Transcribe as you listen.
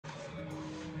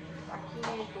बाकी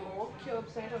ये 2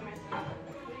 क्यूब्स हैं जो मैं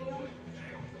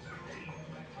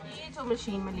ये जो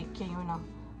मशीन में लेके आई हूँ ना,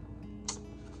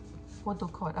 वो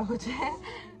दुख हो रहा मुझे।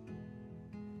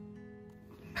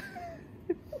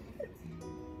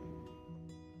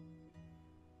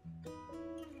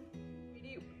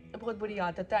 बहुत बुरी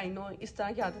आदत है, आई नो इस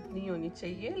तरह की आदत नहीं होनी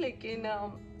चाहिए, लेकिन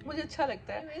मुझे अच्छा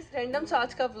लगता है। इस रैंडम सा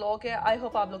आज का व्लॉग है, आई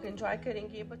होप आप लोग एंजॉय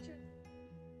करेंगे। बच्चे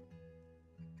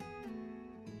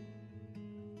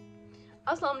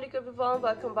अस्सलाम वालेकुम everyone,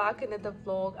 welcome back in another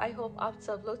vlog. I hope आप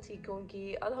सब लोग ठीक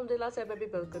होंगी। अल्हम्दुलिल्लाह से मैं भी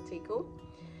बिल्कुल ठीक हूँ।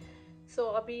 सो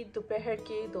अभी दोपहर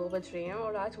के 2 बज रहे हैं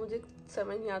और आज मुझे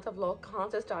समझ नहीं आता व्लॉग कहाँ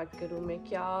से स्टार्ट करूँ, मैं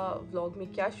क्या व्लॉग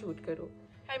में क्या शूट करूँ।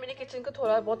 है मैंने किचन को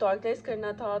थोड़ा बहुत ऑर्गेनाइज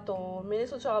करना था, तो मैंने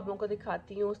सोचा आप लोगों को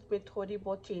दिखाती हूँ। उसमें थोड़ी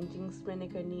बहुत चेंजिंग्स मैंने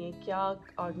करनी है, क्या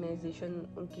ऑर्गेनाइजेशन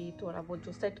उनकी थोड़ा बहुत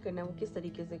जो सेट करना है वो किस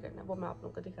तरीके से करना है वो मैं आप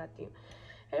लोगों को दिखाती हूँ।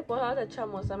 है बहुत अच्छा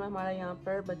मौसम है हमारा यहाँ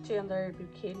पर, बच्चे अंदर भी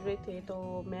खेल रहे थे तो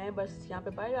मैं बस यहाँ पे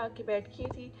बाहर आके बैठी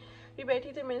थी।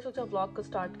 मैंने सोचा व्लॉग को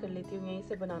स्टार्ट कर लेती हूँ, यहीं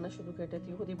से बनाना शुरू कर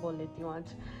देती हूँ, खुद ही बोल लेती हूँ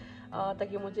आज,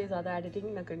 ताकि मुझे ज़्यादा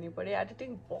एडिटिंग ना करनी पड़े।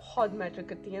 एडिटिंग बहुत मैटर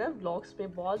करती है ना, ब्लॉग्स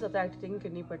में बहुत ज़्यादा एडिटिंग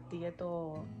करनी पड़ती है, तो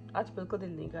आज बिल्कुल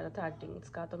दिल नहीं कर रहा था एडिटिंग्स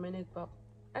का, तो मैंने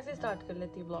ऐसे स्टार्ट कर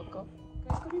लेती हूँ ब्लॉग का।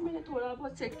 इसको भी मैंने थोड़ा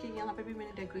बहुत सेट किया, यहाँ पे भी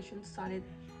मैंने डेकोरेशन सारे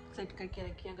सेट करके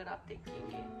रखे हैं, अगर आप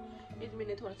देखेंगे ये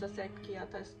मैंने थोड़ा सा सेट किया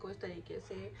था इसको इस तरीके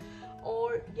से।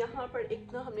 और यहाँ पर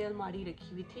एक ना हमने अलमारी रखी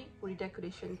हुई थी पूरी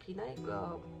डेकोरेशन की ना, एक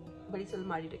बड़ी सी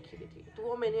अलमारी रखी हुई थी, तो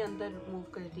वो मैंने अंदर मूव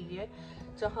कर दी है।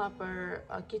 जहाँ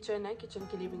पर किचन है, किचन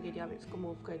की लिविंग एरिया में इसको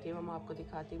मूव कर दिया, मैं आपको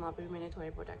दिखाती हूँ। वहाँ पे भी मैंने थोड़े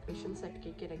बहुत डेकोरेशन सेट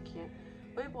करके रखी हैं,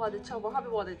 वो भी बहुत अच्छा, वहाँ पे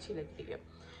बहुत अच्छी लग रही है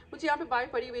मुझे। यहाँ पे बाहर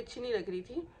पड़ी हुई अच्छी नहीं लग रही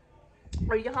थी।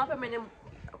 और यहाँ पे मैंने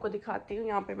आपको दिखाती हूँ,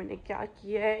 यहाँ पे मैंने क्या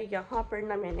किया है। यहाँ पर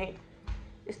ना मैंने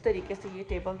इस तरीके से ये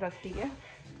टेबल रख दी है।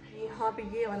 यहाँ पे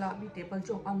ये वाला भी टेबल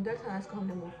जो अंदर था इसको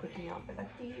हमने मूव करके यहाँ पे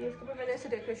रख दी है। इसके ऊपर मैंने ऐसे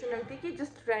डेकोरेशन रख दी कि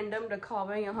जस्ट रैंडम रखा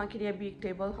हुआ है। यहाँ के लिए अभी एक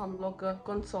टेबल हम लोग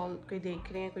कंसोल कोई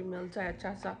देख रहे हैं, कोई मिल जाए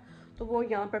अच्छा सा, तो वो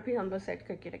यहाँ पर फिर हम लोग सेट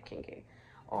करके रखेंगे।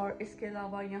 और इसके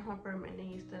अलावा यहाँ पर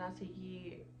मैंने इस तरह से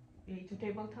ये जो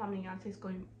टेबल था हमने यहाँ से इसको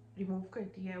रिमूव कर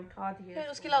दिया है, उठा दिया है।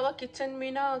 फिर उसके अलावा किचन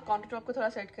में ना काउंटर टॉप को थोड़ा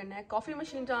सेट करना है। कॉफ़ी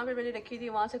मशीन जहाँ पे मैंने रखी थी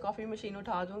वहाँ से कॉफ़ी मशीन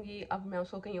उठा दूँगी, अब मैं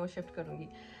उसको कहीं और शिफ्ट करूँगी।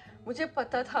 मुझे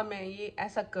पता था मैं ये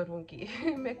ऐसा करूँगी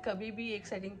मैं कभी भी एक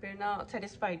सेटिंग पे ना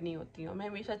सेटिस्फाइड नहीं होती हूँ, मैं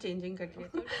हमेशा चेंजिंग करती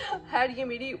रहती हूँ। खैर ये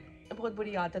मेरी बहुत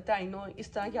बुरी आदत है, आई नो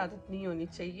इस तरह की आदत नहीं होनी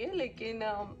चाहिए, लेकिन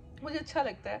मुझे अच्छा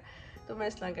लगता है तो मैं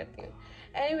इस तरह करती हूँ।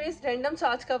 एनीवेज रैंडम सा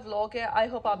आज का व्लॉग है, आई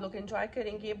होप आप लोग एंजॉय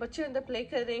करेंगे। बच्चे अंदर प्ले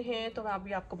कर रहे हैं तो मैं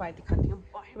अभी आपको बाहर दिखाती हूँ।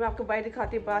 मैं आपको बाहर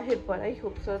दिखाती हूँ, बाहर बड़ा ही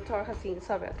खूबसूरत और हसीन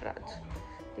सा वेदर आज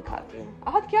दिखाती हूँ।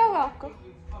 आहत क्या हुआ आपको?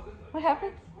 What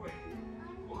happened?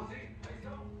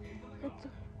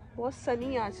 बहुत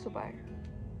सनी आज सुबह,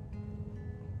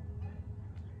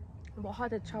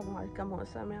 बहुत अच्छा वहाँ का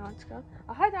मौसम है आज का।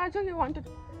 आहद आ जाओ, you want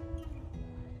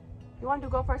to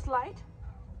go for a slide?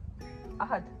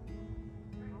 Ahad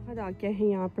आ गया है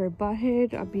यहाँ पर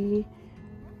बाहर अभी।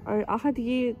 और आहद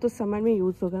ये तो समर में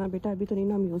यूज़ होगा ना बेटा, अभी तो नहीं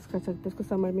ना हम यूज़ कर सकते, इसको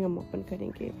समर में हम ओपन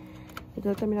करेंगे।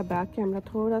 इधर तो मेरा बैक कैमरा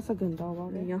थोड़ा सा गंदा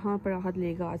हुआ है। यहाँ पर आहद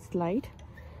लेगा आज स्लाइड,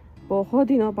 बहुत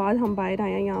दिनों बाद हम बाहर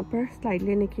आए हैं यहाँ पर स्लाइड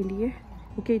लेने के लिए,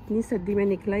 क्योंकि इतनी सर्दी में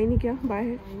निकला ही नहीं गया, बाहर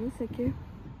नहीं सके।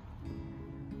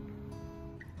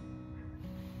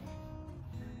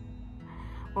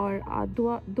 और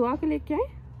दुआ के लिए क्या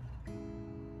है,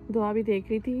 दुआ भी देख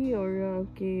रही थी और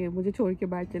कि मुझे छोड़ के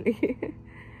बाहर चले गए।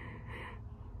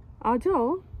 आ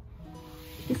जाओ,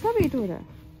 किसका वेट हो रहा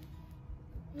है?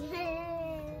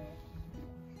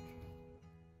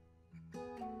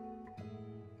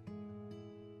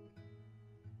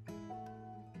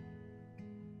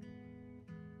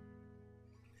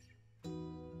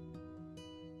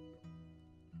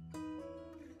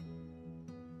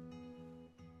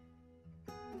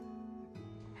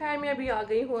 है मैं अभी आ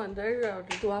गई हूँ अंदर, और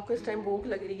दुआ को इस टाइम भूख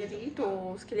लग रही थी तो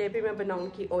उसके लिए भी मैं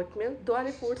बनाऊँगी ओटमील। दुआ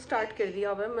ने फूड स्टार्ट कर दिया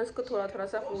हुआ है, मैं उसको थोड़ा थोड़ा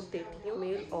सा फूड देती हूँ,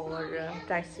 मील और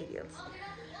ड्राई सीरियल्स।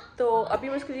 तो अभी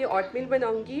मैं उसके लिए ओटमील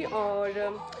बनाऊँगी और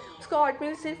उसका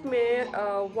ओटमील सिर्फ मैं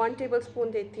 1 टेबल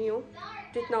स्पून देती हूँ,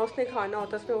 जितना उसने खाना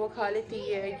होता है उसमें वो खा लेती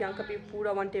है, या कभी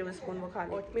पूरा 1 टेबल स्पून वो खा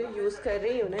लेती है। ओटमील यूज़ कर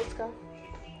रही हूँ ना, इसका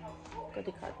आपको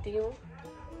दिखाती हूँ,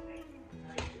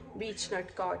 बीच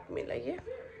नट का ओटमील है ये,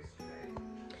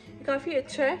 काफ़ी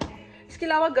अच्छा है। इसके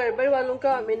अलावा गर्बर वालों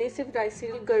का मैंने सिर्फ राइस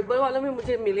सीरियल गर्बर वालों में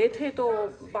मुझे मिले थे, तो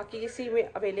बाकी किसी में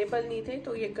अवेलेबल नहीं थे,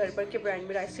 तो ये गर्बर के ब्रांड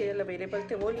में राइस सीरियल अवेलेबल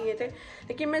थे, वो लिए थे।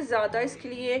 लेकिन मैं ज़्यादा इसके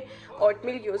लिए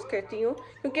ओटमील यूज़ करती हूँ,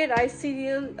 क्योंकि राइस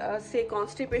सीरियल से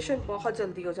कॉन्स्टिपेशन बहुत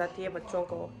जल्दी हो जाती है बच्चों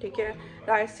को, ठीक है।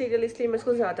 राइस सीरियल इसलिए मैं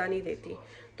इसको ज़्यादा नहीं देती,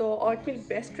 तो ऑटमील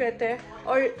बेस्ट रहता है।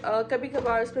 और कभी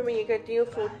कभार उसमें मैं ये करती हूँ,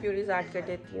 फ्रूट प्यूरीज ऐड कर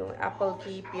देती हूँ, एप्पल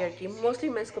की, पियर की। मोस्टली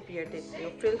मैं इसको पियर देती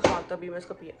हूँ फ़िलहाल, तो अभी मैं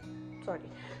इसको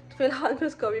फ़िलहाल मैं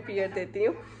उसको अभी पियर देती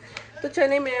हूँ। तो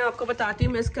चलिए मैं आपको बताती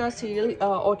हूँ मैं इसका सीरियल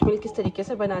ओटमील किस तरीके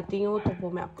से बनाती हूँ, तो वो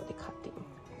मैं आपको दिखाती हूँ।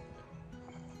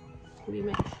 अभी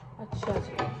मैं अच्छा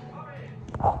जी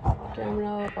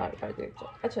कैमरा बार बार गिर जाए।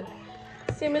 अच्छा,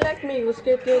 सिमिलैक मैं यूज़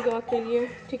करती हूँ दुआ के लिए,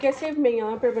 ठीक है। सिर्फ मैं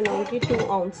यहाँ पर बनाऊँगी 2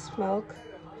 आउंस मिल्क,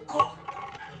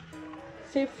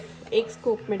 सिर्फ एक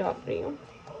स्कूप में डाल रही हूँ,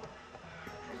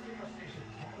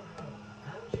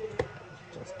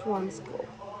 जस्ट 1 स्कूप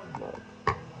मिल्क।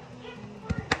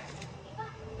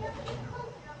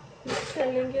 मिक्स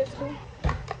कर लेंगे इसको।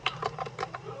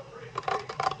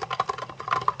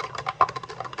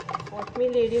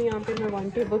 ऑटमील ले रही हूँ यहाँ पे मैं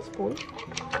 1 टेबल स्पून।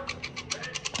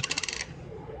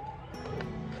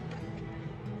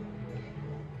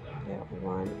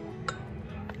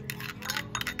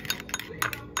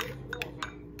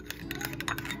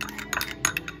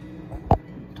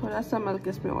 थोड़ा सा मिल्क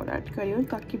इसमें और ऐड करी हूँ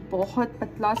ताकि बहुत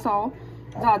पतला सा हो।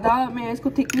 ज़्यादा मैं इसको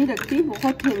थिक नहीं रखती,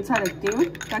 बहुत थिन सा रखती हूँ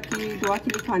ताकि दुआ के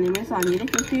लिए खाने में आसानी रहे,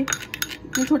 क्योंकि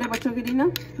ये छोटे बच्चों के लिए ना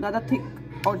ज़्यादा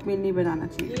थिक ऑटमील नहीं बनाना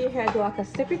चाहिए। ये है दुआ का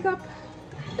सिपी कप,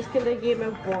 इसके अंदर ये मैं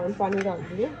वार्म पानी डाल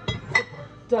दूँगी,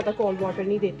 ज़्यादा कोल्ड वाटर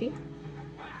नहीं देती,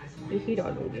 यही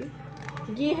डालूँगी।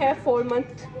 ये है 4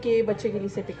 मंथ के बच्चे के लिए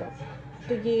सिपी कप,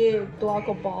 तो ये दुआ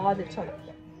को बहुत अच्छा लगता है।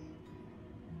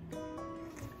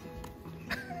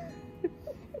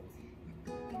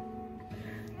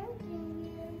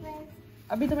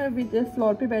 अभी तो मैं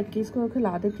फ्लोर पे बैठ के इसको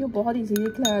खिला देती हूँ, बहुत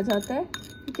इजीली खिलाया जाता है,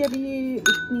 क्योंकि अभी ये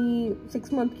इतनी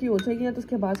 6 मंथ की हो जाएगी ना, तो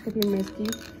उसके बाद कभी मैं इसकी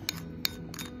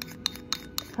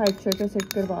हाइट शर्ट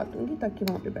सेट करवा दूँगी ताकि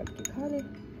वहाँ पे बैठ के खा ले।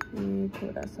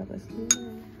 थोड़ा सा बस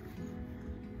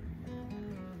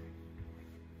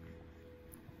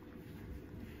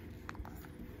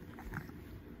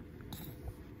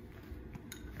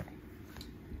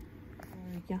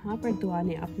यहाँ पर दुआ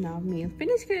ने अपना मील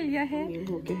फिनिश कर लिया है।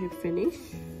 हो गया है फिनिश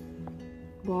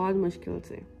बहुत मुश्किल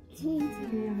से।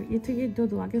 ये तो ये जो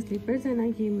दुआ के स्लीपर्स है ना,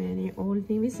 ये मैंने ओल्ड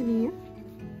नेवी से ली है,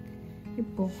 ये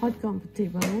बहुत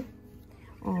कंफर्टेबल है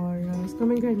और इसको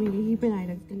मैं घर में यही पहनाए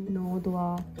रखती हूँ। नो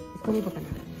दुआ इसको नहीं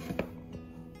पकड़ना,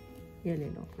 ये ले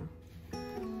लो अपना।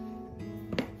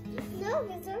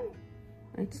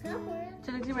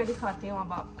 चलो जी मैं दिखाती हूँ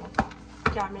अब आपको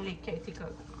क्या मैं लेके आई थी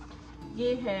कल।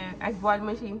 ये है एग बॉयल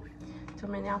मशीन, तो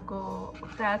मैंने आपको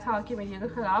बताया था कि मेरी अगर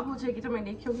ख़राब हो जाएगी तो मैं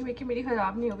लेके आऊँगी, कि मेरी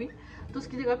ख़राब नहीं होगी, तो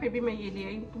उसकी जगह पे भी मैं ये ले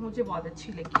आई, तो मुझे बहुत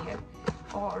अच्छी लगी है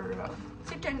और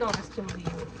सिर्फ $10 की मिली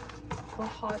है,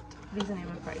 बहुत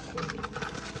रीज़नेबल प्राइस में मिली।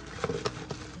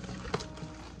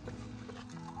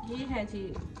 ये है जी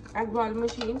एग बॉयल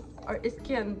मशीन और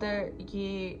इसके अंदर ये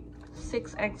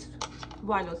 6 एग्स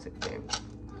बॉयल हो सकते हैं।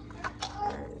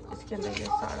 इसके अंदर ये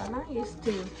सारा ना ये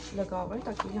स्टील लगा हुआ है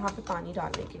ताकि यहाँ पे पानी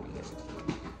डालने के लिए,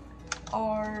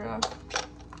 और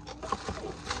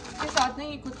इसके साथ में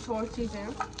ये कुछ और चीज़ें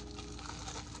हैं।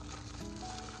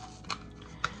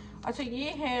 अच्छा ये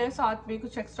है साथ में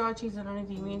कुछ एक्स्ट्रा चीज़ें उन्होंने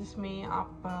दी हुई हैं, जिसमें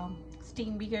आप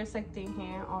स्टीम भी कर सकते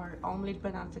हैं और ऑमलेट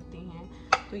बना सकते हैं,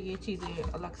 तो ये चीज़ें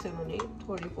अलग से उन्होंने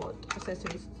थोड़ी बहुत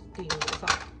एक्सेसरीज दी हुई हैं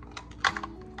साथ।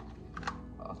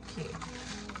 ओके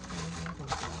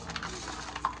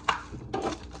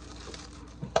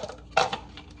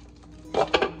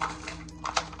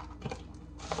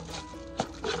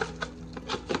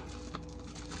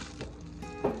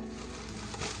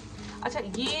अच्छा,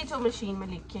 ये जो मशीन में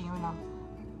लेके आई हूँ ना,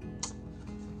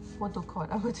 वो दुख हो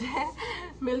रहा मुझे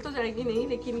मिल तो जाएगी नहीं,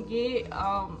 लेकिन ये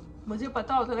मुझे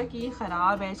पता होता ना कि ये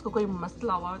ख़राब है, इसको कोई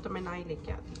मसला हुआ तो मैं ना ही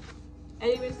लेके आती।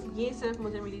 एनीवेज ये सिर्फ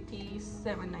मुझे मिली थी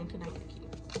 799 की,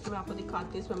 तो मैं आपको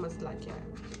दिखाती हूँ इसमें मसला क्या है।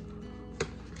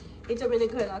 ये जब मैंने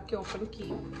घर आके ओपन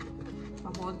की,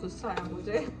 बहुत गुस्सा आया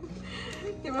मुझे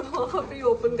कि मैं वहाँ पे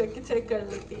ओपन करके चेक कर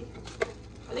लेती,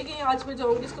 लेकिन आज मैं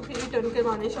जाऊँगी इसको फिर रिटर्न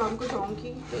करवाने, शाम को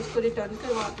जाऊँगी तो इसको रिटर्न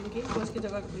करवा दूँगी और इसकी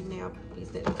जगह कोई नया पीस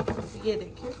दे दूँगी। ये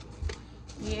देखें,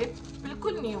 ये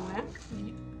बिल्कुल न्यू है,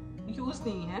 यूज़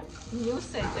नहीं है, न्यू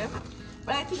सेट है,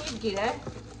 पर आई थिंक ये गिरा है,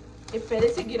 ये पहले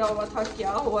से गिरा हुआ था,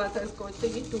 क्या हुआ था इसको, तो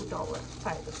ये टूटा हुआ है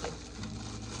शायद से।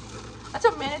 अच्छा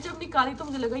मैंने जब निकाली तो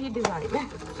मुझे लगा ये डिज़ाइन है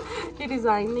ये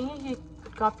डिज़ाइन नहीं है, ये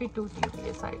काफ़ी टूटी हुई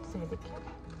है साइड से। देखिए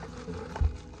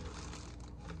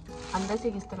अंदर से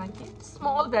किस तरह की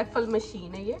स्मॉल वैफल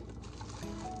मशीन है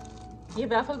ये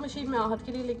वैफल मशीन मैं आहत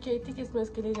के लिए लेके आई थी कि इसमें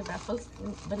इसके लिए वैफल्स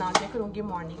बना दिया करूँगी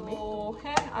मॉर्निंग में। तो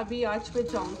है अभी आज मैं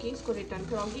जाऊँगी इसको रिटर्न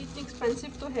कराऊँगी। इतनी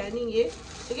एक्सपेंसिव तो है नहीं ये,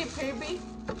 लेकिन फिर भी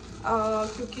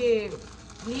क्योंकि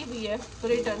ली हुई है तो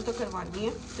रिटर्न तो करवानी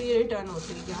है, तो ये रिटर्न हो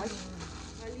जाएगी आज।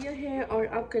 दिया है और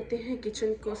अब करते हैं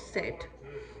किचन को सेट।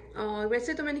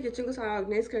 वैसे तो मैंने किचन को सारा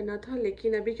ऑर्गेनाइज़ करना था,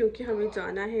 लेकिन अभी क्योंकि हमें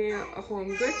जाना है होम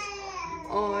गुड्स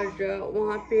और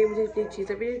वहाँ पे मुझे इतनी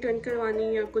चीज़ें भी रिटर्न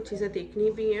करवानी है, कुछ चीज़ें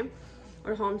देखनी भी हैं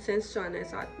और होम सेंस जाना है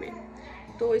साथ में,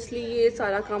 तो इसलिए ये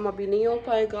सारा काम अभी नहीं हो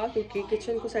पाएगा क्योंकि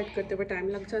किचन को सेट करते हुए टाइम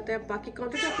लग जाता है। बाकी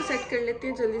काउंटर टॉप को सेट कर लेते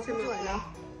हैं जल्दी से।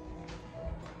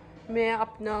 मैं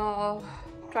अपना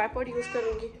ट्राइपॉड यूज़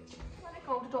करूँगी।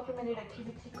 काउंटर टॉप पे मैंने रखी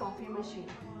हुई थी कॉफ़ी मशीन,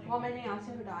 वो मैंने यहाँ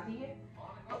से हटा दी है।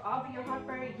 तो अब यहाँ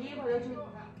पर ये वाला जो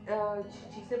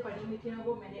चीज़ें पड़ी हुई थी ना,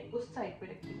 वो मैंने उस साइड पे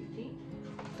रखी हुई थी,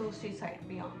 दूसरी साइड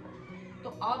पे यहाँ पर। तो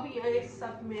अब ये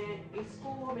सब मैं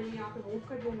इसको मैंने यहाँ पे मूव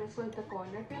कर दिया, मैं इसको एक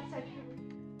कॉर्नर पे सेट कर।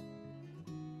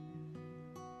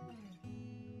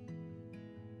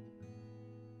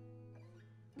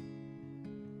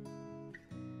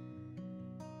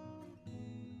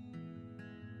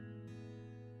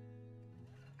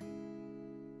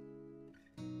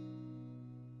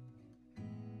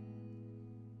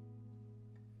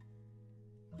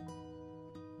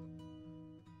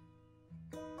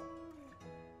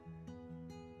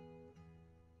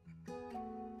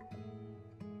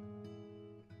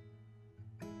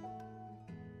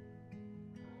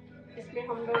 इसमें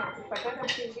हम लोग बटर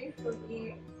रखेंगे क्योंकि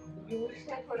यूज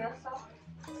है थोड़ा सा,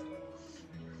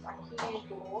 ताकि ये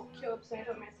दो क्यूब्स हैं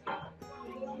तो मैं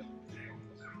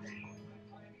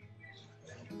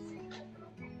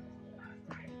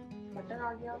बटर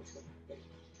आ गया।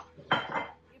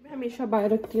 मैं हमेशा बाहर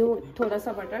रखती हूँ थोड़ा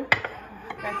सा बटर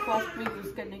ब्रेकफास्ट में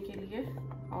यूज़ करने के लिए,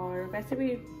 और वैसे भी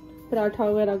पराठा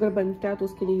वगैरह अगर बनता है तो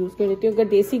उसके लिए यूज़ कर लेती हूँ। अगर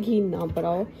देसी घी ना पड़ा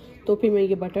हो तो फिर मैं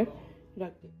ये बटर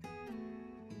रख देती हूँ।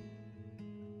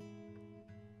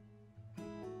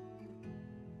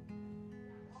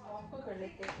 कर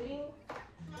लेते हैं क्लीन।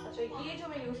 अच्छा, ये जो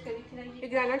मैं यूज़ करी थी ना, ये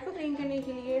ग्रेनाइट को क्लीन करने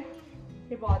के लिए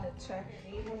ये बहुत अच्छा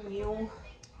है। ये न्यू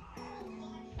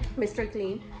मिस्टर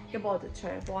क्लीन, ये बहुत अच्छा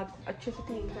है, बहुत अच्छे से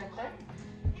क्लीन करता है।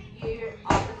 ये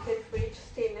आप इससे फ्रिज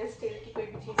स्टेनलेस स्टील की कोई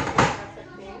भी चीज़ क्लीन कर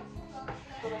सकते हैं।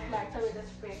 तो मैं लाइट सा इधर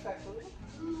स्प्रे कर दूँगी।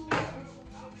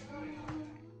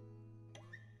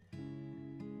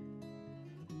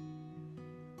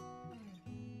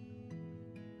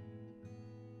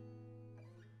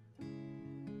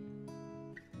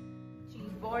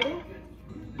 चीज़ बॉर्ड है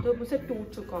तो मुझसे टूट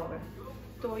चुका हुआ है,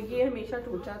 तो ये हमेशा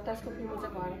टूट जाता है, इसको फिर मुझे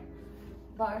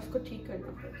बाहर इसको ठीक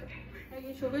करना पड़ता है।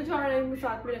 ये शुगर जार है, मैं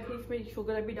साथ में रखी, इसमें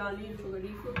शुगर अभी डाली है, शुगर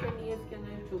रिफिल करनी है, इसके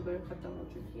अंदर शुगर ख़त्म हो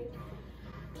चुकी है।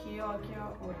 ये आ गया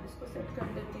और इसको सेट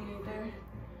कर देते हैं इधर।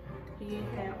 ये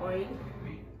है ऑयल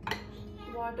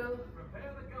वाटर,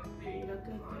 रख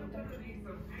लेते हैं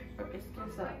इधर, और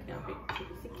इसके साथ यहाँ पे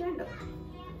छोटी सी कैंडल।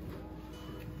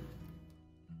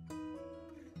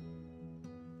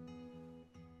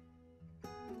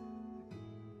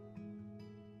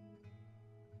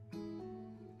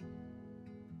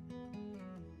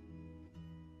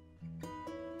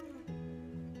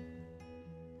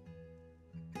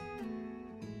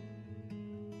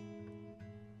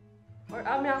 और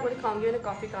अब मैं आपको दिखाऊंगी मैंने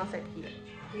कॉफ़ी कहाँ सेट की है।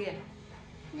 ये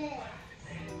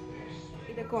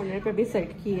इधर कॉर्नर पे भी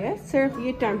सेट की है, सिर्फ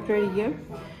ये टेम्परेरी है।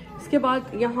 इसके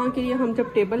बाद यहाँ के लिए हम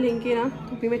जब टेबल लेंगे ना,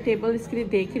 तो फिर मैं टेबल इसके लिए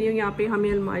देख रही हूँ। यहाँ पे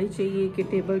हमें अलमारी चाहिए कि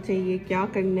टेबल चाहिए, क्या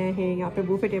करना है, यहाँ पे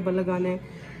बूफे टेबल लगाना है,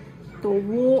 तो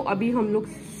वो अभी हम लोग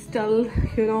स्टिल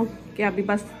कि अभी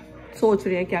बस सोच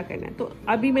रहे हैं क्या करना है। तो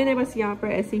अभी मैंने बस यहाँ पर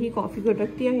ऐसे ही कॉफ़ी को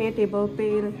रख दिया है टेबल पे।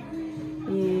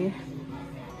 ये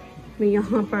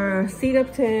यहाँ पर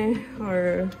सिरप्स हैं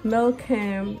और मिल्क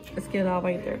है, इसके अलावा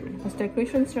इधर में बस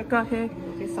डेकोरेशंस रखा है,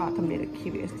 उसके साथ हमने रखी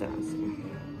हुई इस तरह से।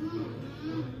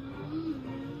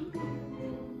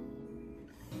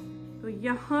 तो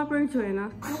यहाँ पर जो है ना,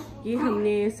 ये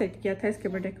हमने सेट किया था, इसके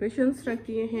ऊपर डेकोरेशंस रख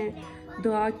दिए हैं,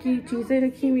 दुआ की चीज़ें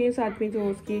रखी हुई हैं, साथ में जो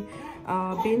उसकी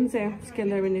बिन्स है उसके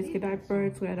अंदर मैंने इसके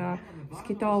डायपर्स वगैरह,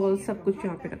 उसकी टॉवल सब कुछ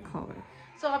यहाँ पे रखा हुआ है।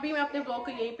 तो अभी मैं अपने ब्लॉग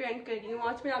को यहीं पे एंड कर रही हूँ।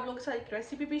 आज मैं आप लोगों के साथ एक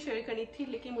रेसिपी भी शेयर करनी थी,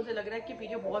 लेकिन मुझे लग रहा है कि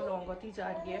वीडियो बहुत लॉन्ग होती जा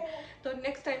रही है, तो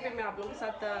नेक्स्ट टाइम पे मैं आप लोगों के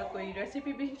साथ कोई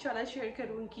रेसिपी भी इंशाल्लाह शेयर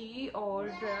करूँगी। और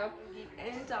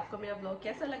एंड आपको मेरा ब्लॉग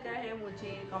कैसा लगा है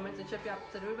मुझे कमेंट सेक्शन पे आप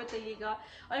ज़रूर बताइएगा,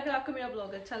 और अगर आपको मेरा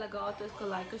ब्लॉग अच्छा लगा तो इसको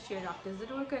लाइक और शेयर आपने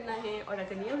ज़रूर करना है, और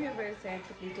अगर न्यू व्यूअर्स हैं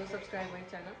तो please do subscribe my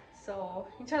channel. सो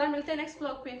इंशाल्लाह मिलते हैं नेक्स्ट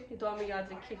ब्लॉग पे, दुआ में याद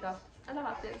रखिएगा। अल्लाह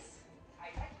हाफिज़।